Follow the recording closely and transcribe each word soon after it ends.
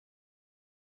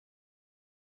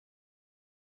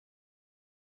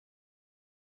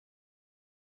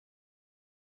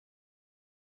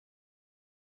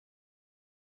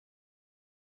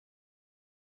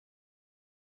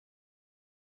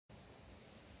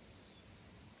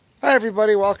Hi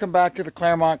everybody, welcome back to the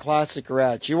Claremont Classic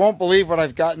Garage. You won't believe what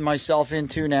I've gotten myself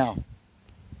into now.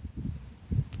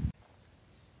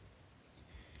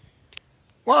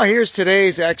 Well, here's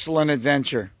today's excellent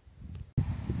adventure.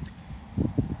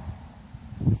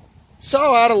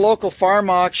 So at a local farm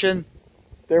auction,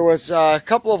 there was a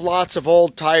couple of lots of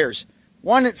old tires.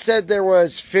 One it said there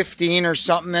was 15 or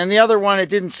something, and the other one it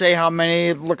didn't say how many.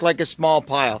 It looked like a small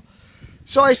pile.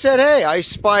 So I said, hey, I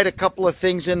spied a couple of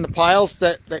things in the piles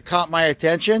that caught my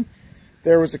attention.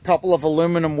 There was a couple of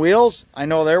aluminum wheels. I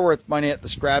know they're worth money at the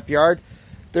scrap yard.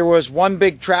 There was one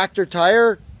big tractor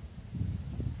tire,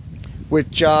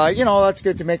 which, you know, that's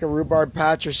good to make a rhubarb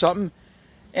patch or something.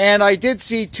 And I did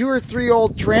see 2 or 3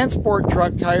 old transport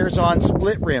truck tires on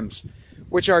split rims,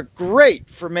 which are great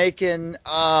for making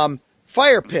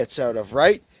fire pits out of,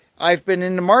 right? I've been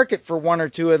in the market for 1 or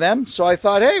 2 of them, so I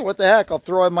thought, hey, what the heck, I'll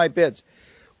throw in my bids.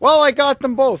 Well, I got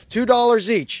them both, $2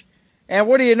 each. And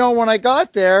what do you know, when I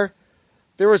got there,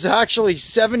 there was actually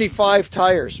 75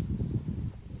 tires.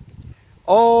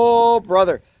 Oh,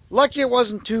 brother. Lucky it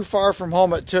wasn't too far from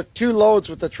home. It took 2 loads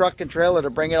with the truck and trailer to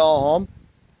bring it all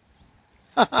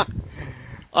home.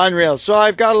 Unreal. So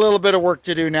I've got a little bit of work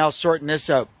to do now sorting this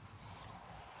out.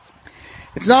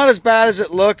 It's not as bad as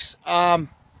it looks. A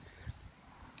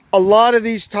lot of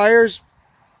these tires,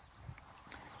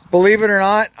 believe it or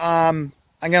not,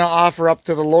 I'm going to offer up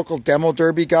to the local demo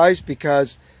derby guys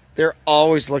because they're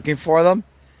always looking for them.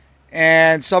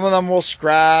 And some of them will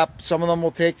scrap, some of them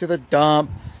will take to the dump.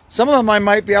 Some of them I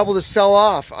might be able to sell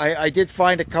off. I did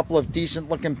find a couple of decent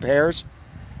looking pairs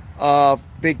of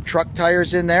big truck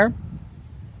tires in there.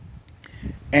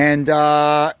 And,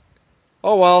 oh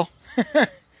well,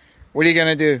 what are you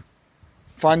going to do?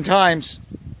 Fun times.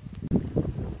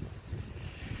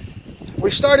 We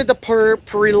started the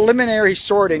preliminary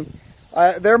sorting.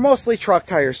 They're mostly truck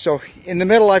tires. So in the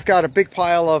middle I've got a big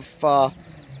pile of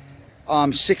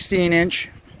 16-inch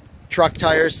truck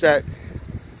tires that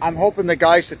I'm hoping the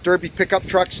guys that Derby pickup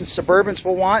trucks and Suburbans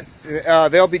will want.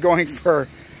 They'll be going for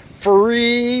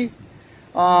free.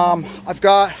 I've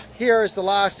got, here is the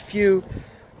last few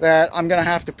that I'm going to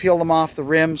have to peel them off the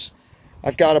rims.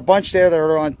 I've got a bunch there that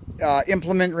are on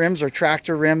implement rims or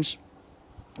tractor rims.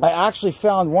 I actually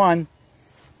found one.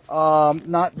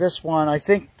 Not this one. I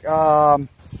think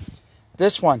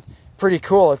this one, pretty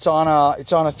cool. It's on a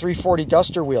 340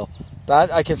 Duster wheel.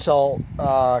 That I can sell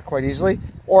quite easily,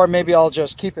 or maybe I'll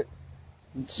just keep it,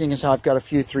 seeing as how I've got a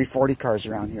few 340 cars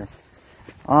around here.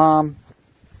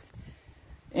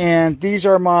 And these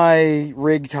are my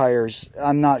rig tires.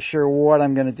 I'm not sure what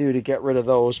I'm going to do to get rid of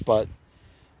those, but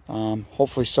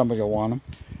hopefully somebody will want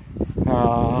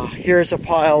them. Here's a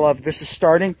pile of, this is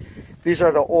starting. These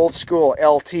are the old school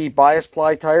LT bias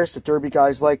ply tires. The Derby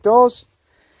guys like those.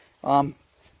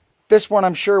 This one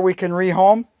I'm sure we can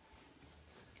rehome.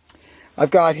 I've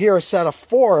got here a set of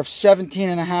 4 of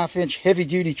 17.5-inch heavy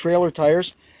duty trailer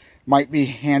tires. Might be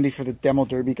handy for the demo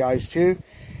Derby guys too.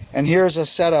 And here's a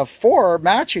set of 4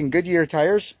 matching Goodyear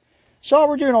tires. So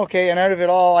we're doing okay. And out of it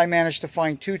all, I managed to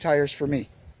find 2 tires for me.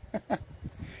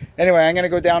 Anyway, I'm going to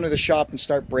go down to the shop and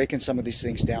start breaking some of these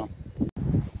things down.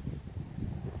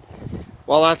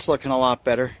 Well, that's looking a lot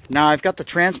better. Now I've got the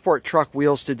transport truck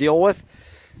wheels to deal with.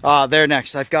 They're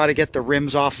next. I've got to get the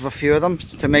rims off of a few of them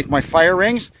to make my fire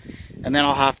rings. And then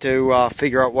I'll have to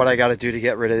figure out what I got to do to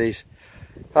get rid of these.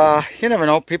 You never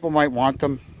know. People might want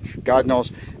them. God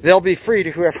knows. They'll be free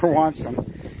to whoever wants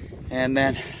them. And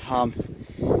then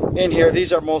in here,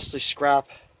 these are mostly scrap.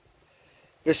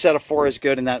 This set of 4 is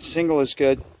good and that single is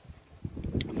good.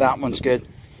 That one's good.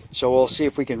 So we'll see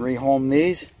if we can rehome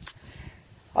these.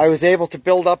 I was able to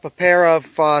build up a pair of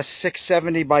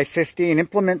 670 by 15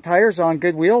 implement tires on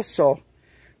good wheels, so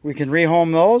we can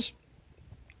rehome those.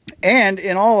 And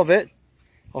in all of it,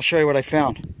 I'll show you what I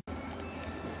found.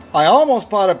 I almost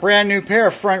bought a brand new pair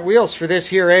of front wheels for this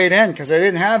here 8N because I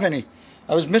didn't have any.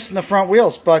 I was missing the front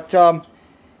wheels, but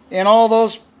in all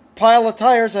those pile of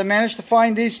tires, I managed to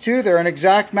find these 2. They're an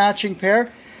exact matching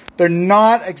pair. They're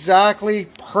not exactly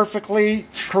perfectly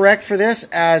correct for this,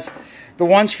 as the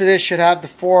ones for this should have the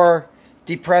 4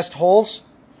 depressed holes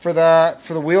for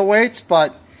the wheel weights,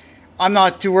 but I'm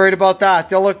not too worried about that.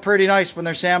 They'll look pretty nice when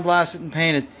they're sandblasted and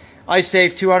painted. I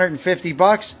saved 250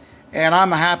 bucks and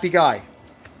I'm a happy guy.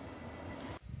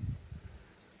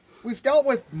 We've dealt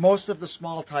with most of the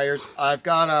small tires. I've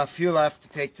got a few left to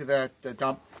take to the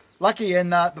dump. Lucky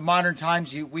in the modern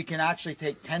times, we can actually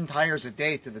take 10 tires a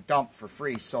day to the dump for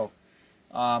free, so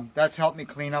that's helped me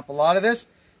clean up a lot of this.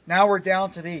 Now we're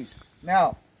down to these.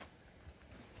 Now,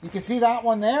 you can see that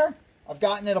one there. I've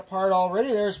gotten it apart already.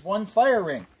 There's one fire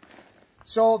ring.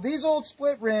 So these old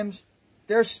split rims,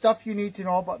 there's stuff you need to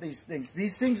know about these things.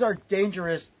 These things are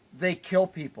dangerous. They kill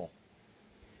people.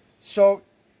 So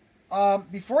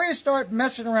before you start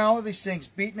messing around with these things,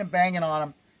 beating and banging on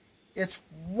them, it's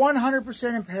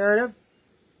 100% imperative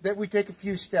that we take a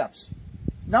few steps.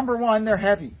 Number one, they're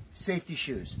heavy. Safety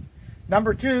shoes.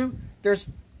 Number two, there's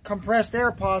compressed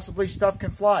air possibly. Stuff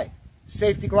can fly.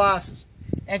 Safety glasses.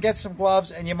 And get some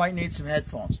gloves, and you might need some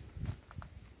headphones.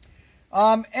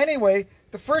 Anyway,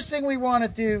 the first thing we want to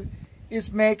do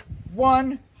is make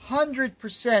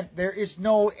 100% there is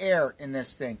no air in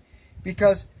this thing.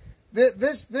 Because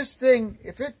this thing,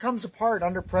 if it comes apart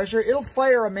under pressure, it'll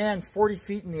fire a man 40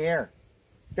 feet in the air.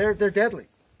 They're deadly.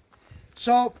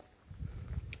 So,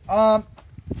 the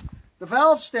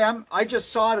valve stem, I just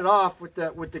sawed it off with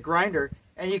the grinder,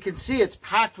 and you can see it's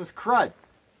packed with crud.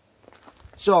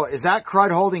 So, is that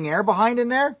crud holding air behind in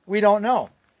there? We don't know.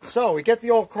 So, we get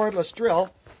the old cordless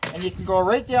drill, and you can go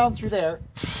right down through there.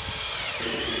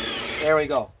 There we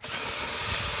go.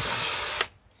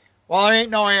 Well, there ain't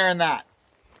no air in that.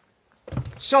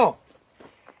 So,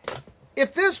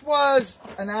 if this was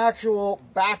an actual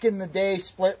back in the day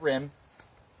split rim,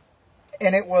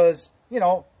 and it was, you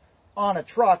know, on a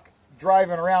truck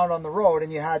driving around on the road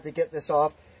and you had to get this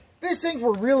off, these things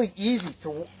were really easy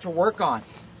to work on.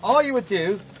 All you would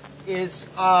do is,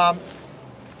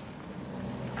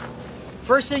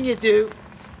 first thing you do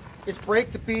is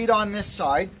break the bead on this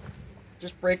side.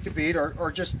 Just break the bead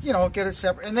or just, you know, get it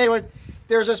separate. And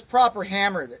there's this proper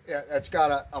hammer that's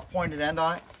got a pointed end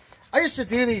on it. I used to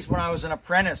do these when I was an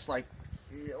apprentice, like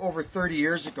over 30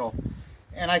 years ago.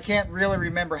 And I can't really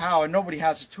remember how, and nobody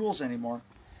has the tools anymore.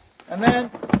 And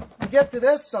then you get to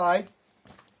this side,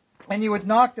 and you would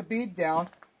knock the bead down,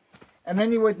 and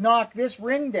then you would knock this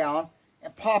ring down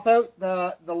and pop out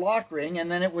the lock ring, and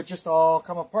then it would just all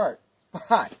come apart.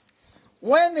 But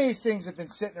when these things have been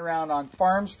sitting around on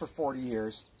farms for 40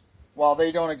 years, well,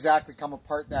 they don't exactly come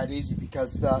apart that easy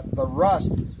because the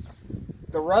rust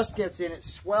gets in, it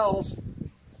swells.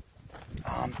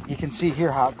 You can see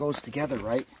here how it goes together,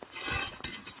 right?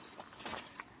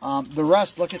 The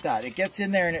rust, look at that. It gets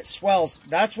in there and it swells.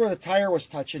 That's where the tire was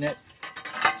touching it,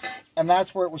 and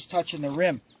that's where it was touching the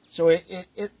rim. So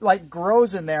it like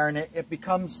grows in there, and it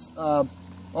becomes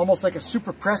almost like a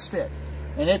super press fit.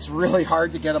 And it's really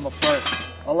hard to get them apart.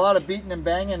 A lot of beating and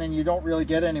banging, and you don't really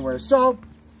get anywhere. So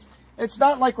it's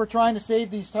not like we're trying to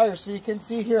save these tires. So you can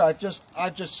see here, I've just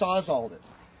sawzalled it.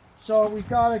 So we've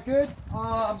got a good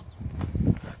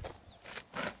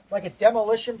like a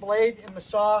demolition blade in the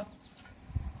saw.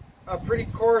 A pretty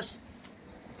coarse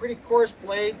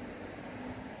blade.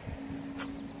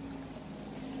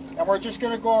 And we're just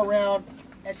going to go around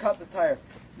and cut the tire.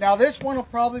 Now this one will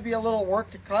probably be a little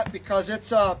work to cut because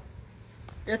it's a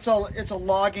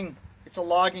logging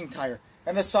tire,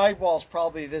 and the sidewall is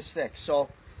probably this thick. So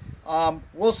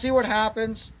we'll see what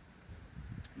happens.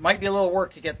 Might be a little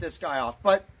work to get this guy off,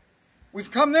 but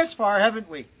we've come this far, haven't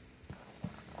we?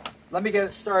 Let me get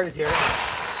it started here.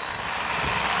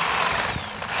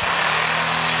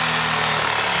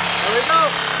 There we go.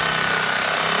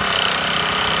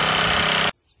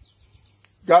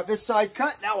 Got this side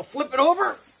cut. Now we'll flip it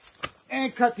over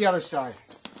and cut the other side.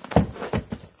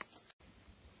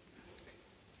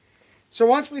 So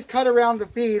once we've cut around the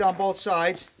bead on both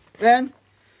sides, then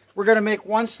we're going to make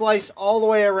one slice all the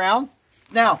way around.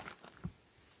 Now,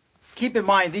 keep in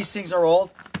mind, these things are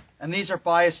old, and these are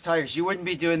bias tires. You wouldn't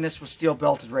be doing this with steel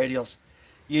belted radials.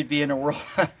 You'd be in a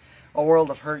world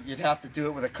of hurt. You'd have to do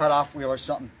it with a cutoff wheel or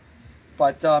something.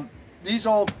 But these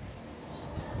old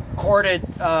corded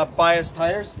bias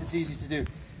tires, it's easy to do.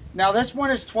 Now this one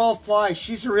is 12 ply.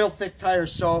 She's a real thick tire,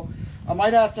 so I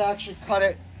might have to actually cut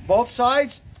it both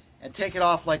sides and take it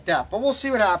off like that. But we'll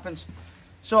see what happens.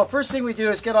 So first thing we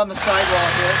do is get on the sidewall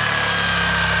here.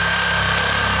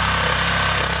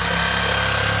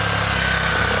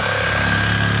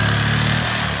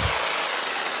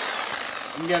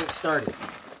 And get it started.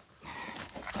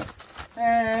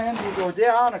 And we go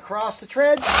down across the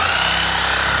tread.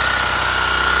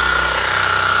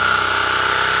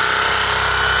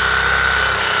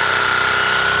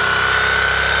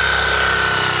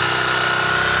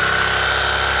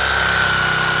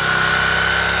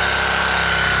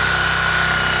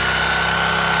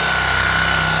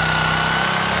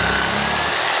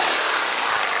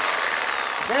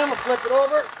 Then we'll flip it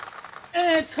over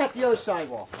and cut the other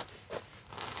sidewall.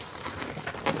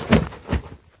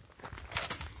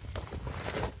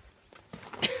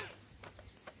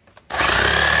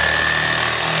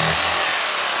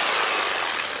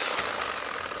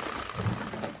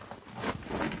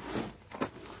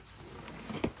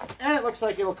 And it looks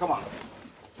like it'll come off.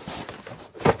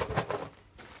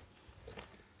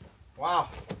 Wow.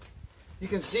 You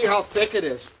can see how thick it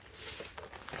is.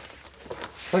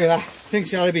 Look at that. Thing's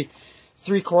got to be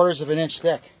 3/4 of an inch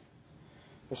thick.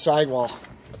 The sidewall.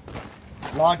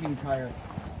 Logging tire.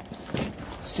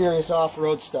 Serious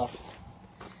off-road stuff.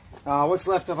 What's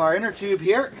left of our inner tube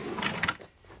here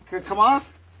could come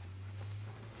off.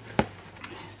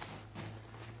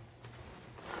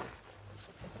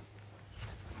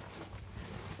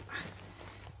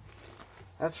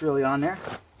 That's really on there.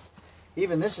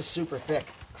 Even this is super thick.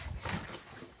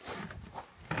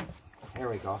 There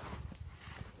we go.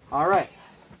 All right.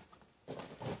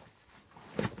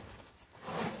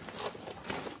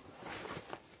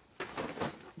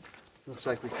 Looks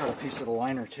like we cut a piece of the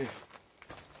liner too.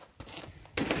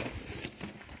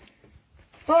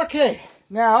 Okay,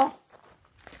 now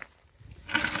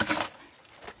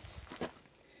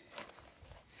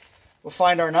we'll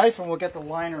find our knife and we'll get the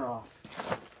liner off.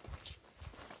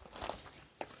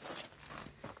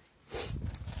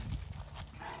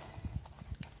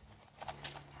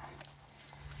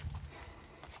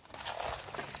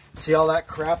 See all that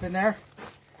crap in there?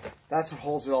 That's what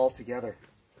holds it all together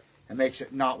and makes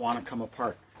it not want to come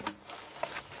apart.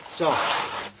 So,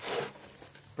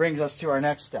 brings us to our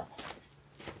next step.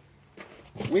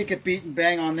 We could beat and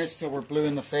bang on this till we're blue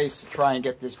in the face to try and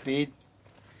get this bead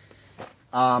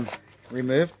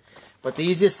removed. But the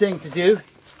easiest thing to do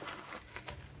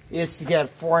is to get a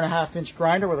 4.5 inch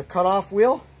grinder with a cutoff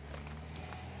wheel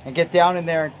and get down in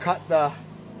there and cut the...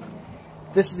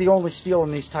 This is the only steel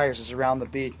in these tires is around the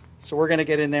bead. So we're going to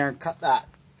get in there and cut that.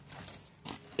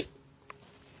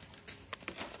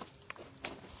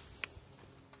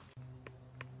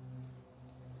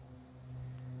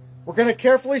 We're going to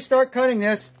carefully start cutting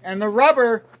this, and the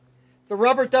rubber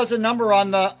does a number on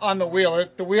the wheel.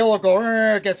 The wheel will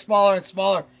go, get smaller and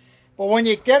smaller. But when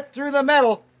you get through the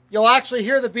metal, you'll actually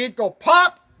hear the bead go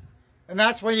pop, and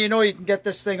that's when you know you can get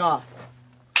this thing off.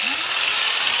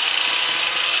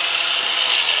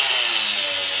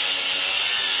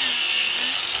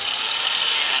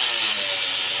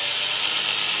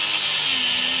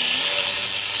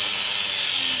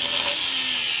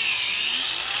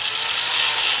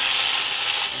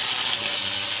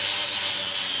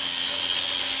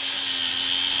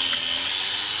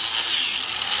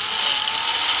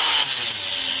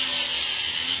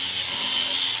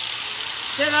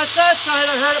 Okay, that's that side.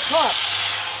 I heard it pop.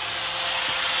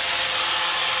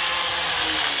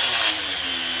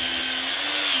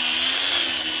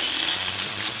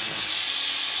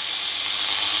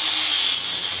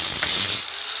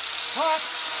 Pop.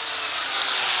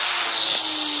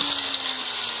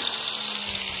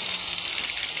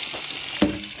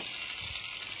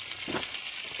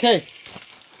 Okay.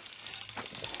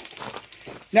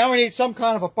 Now we need some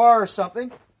kind of a bar or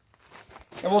something.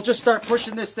 And we'll just start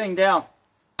pushing this thing down.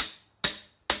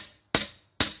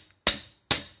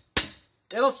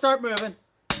 It'll start moving.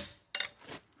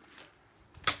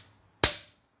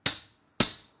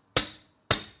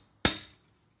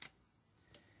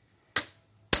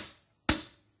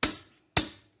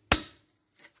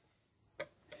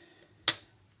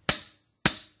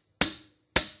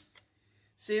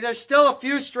 See, there's still a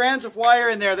few strands of wire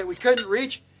in there that we couldn't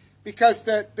reach because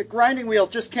the grinding wheel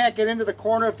just can't get into the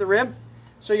corner of the rim.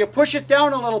 So you push it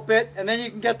down a little bit and then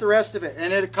you can get the rest of it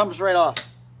and it comes right off.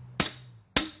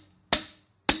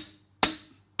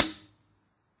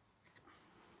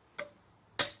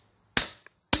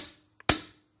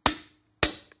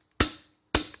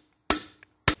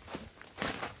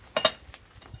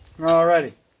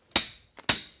 Alrighty.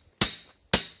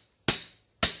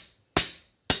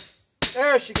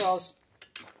 There she goes.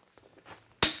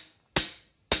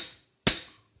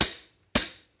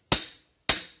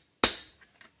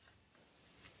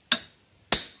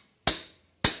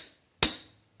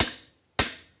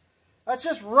 That's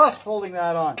just rust holding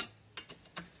that on.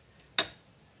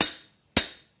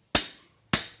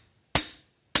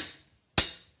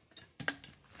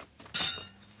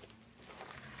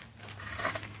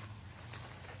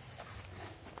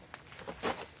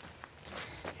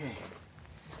 Okay.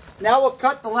 Now we'll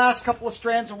cut the last couple of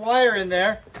strands of wire in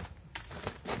there.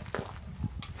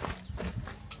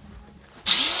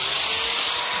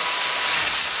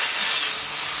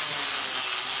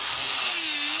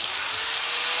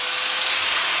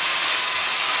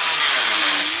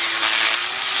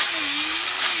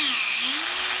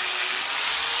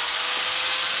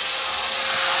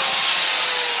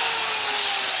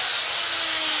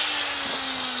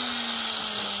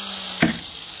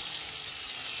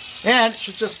 And it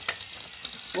should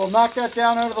just, we'll knock that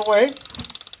down out of the way.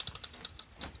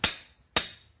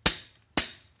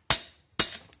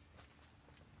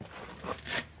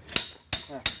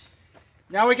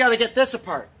 Now we got to get this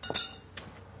apart.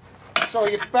 So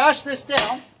you bash this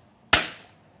down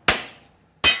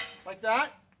like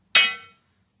that,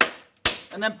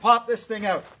 and then pop this thing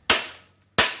out.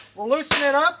 We'll loosen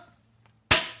it up.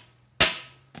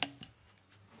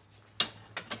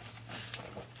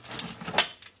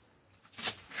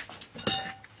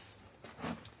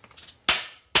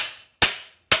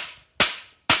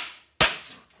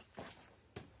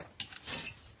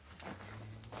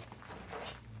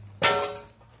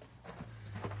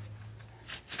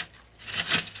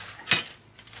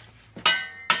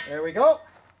 There we go.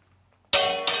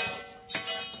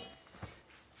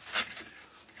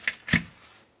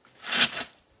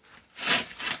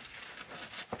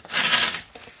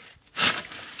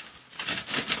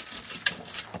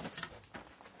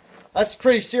 That's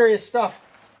pretty serious stuff.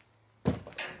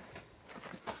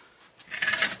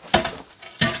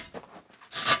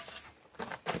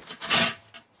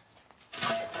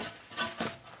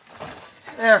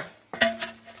 There.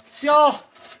 See all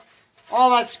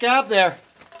that scab there?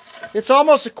 It's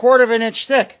almost 1/4 of an inch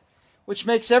thick, which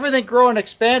makes everything grow and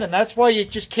expand, and that's why you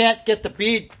just can't get the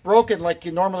bead broken like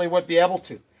you normally would be able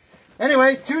to.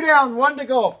 Anyway, 2 down, 1 to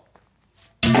go.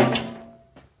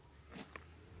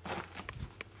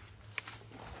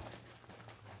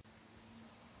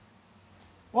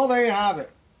 Well, there you have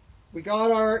it. We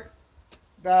got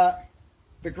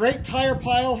the great tire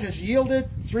pile has yielded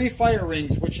 3 fire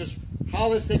rings, which is how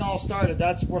this thing all started.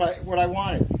 That's what I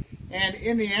wanted. And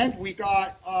in the end, we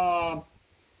got our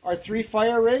 3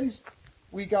 fire rings.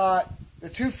 We got the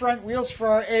 2 front wheels for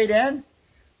our 8N.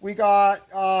 We got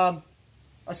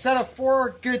a set of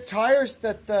 4 good tires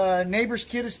that the neighbor's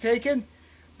kid has taken.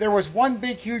 There was 1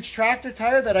 big, huge tractor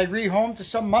tire that I rehomed to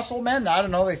some muscle men. I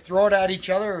don't know, they throw it at each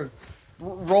other or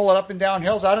roll it up and down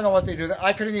hills. I don't know what they do.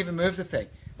 I couldn't even move the thing.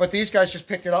 But these guys just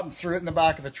picked it up and threw it in the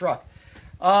back of a truck.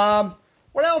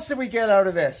 What else did we get out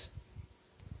of this?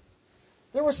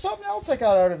 There was something else I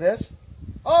got out of this.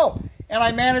 Oh, and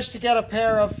I managed to get a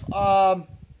pair of,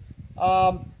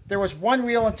 there was 1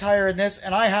 wheel and tire in this,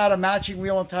 and I had a matching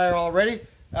wheel and tire already,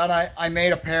 and I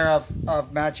made a pair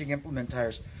of matching implement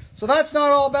tires. So that's not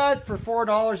all bad for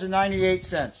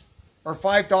 $4.98. Or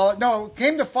 $5, no, it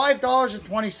came to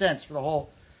 $5.20 for the whole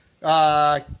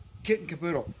kit and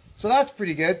caboodle. So that's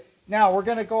pretty good. Now we're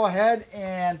going to go ahead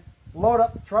and load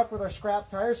up the truck with our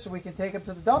scrap tires so we can take them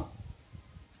to the dump.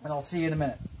 And I'll see you in a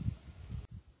minute.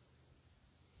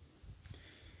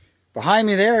 Behind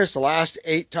me there is the last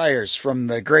 8 tires from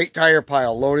the great tire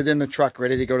pile loaded in the truck,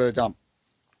 ready to go to the dump.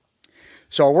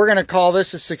 So we're going to call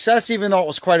this a success, even though it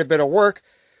was quite a bit of work,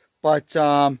 but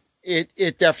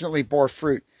it definitely bore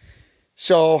fruit.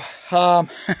 So, well,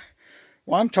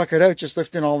 I'm tuckered out just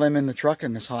lifting all them in the truck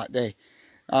in this hot day.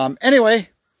 Anyway,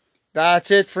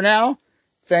 that's it for now.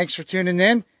 Thanks for tuning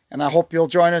in. And I hope you'll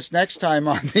join us next time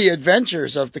on the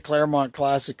adventures of the Claremont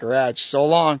Classic Garage. So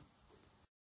long.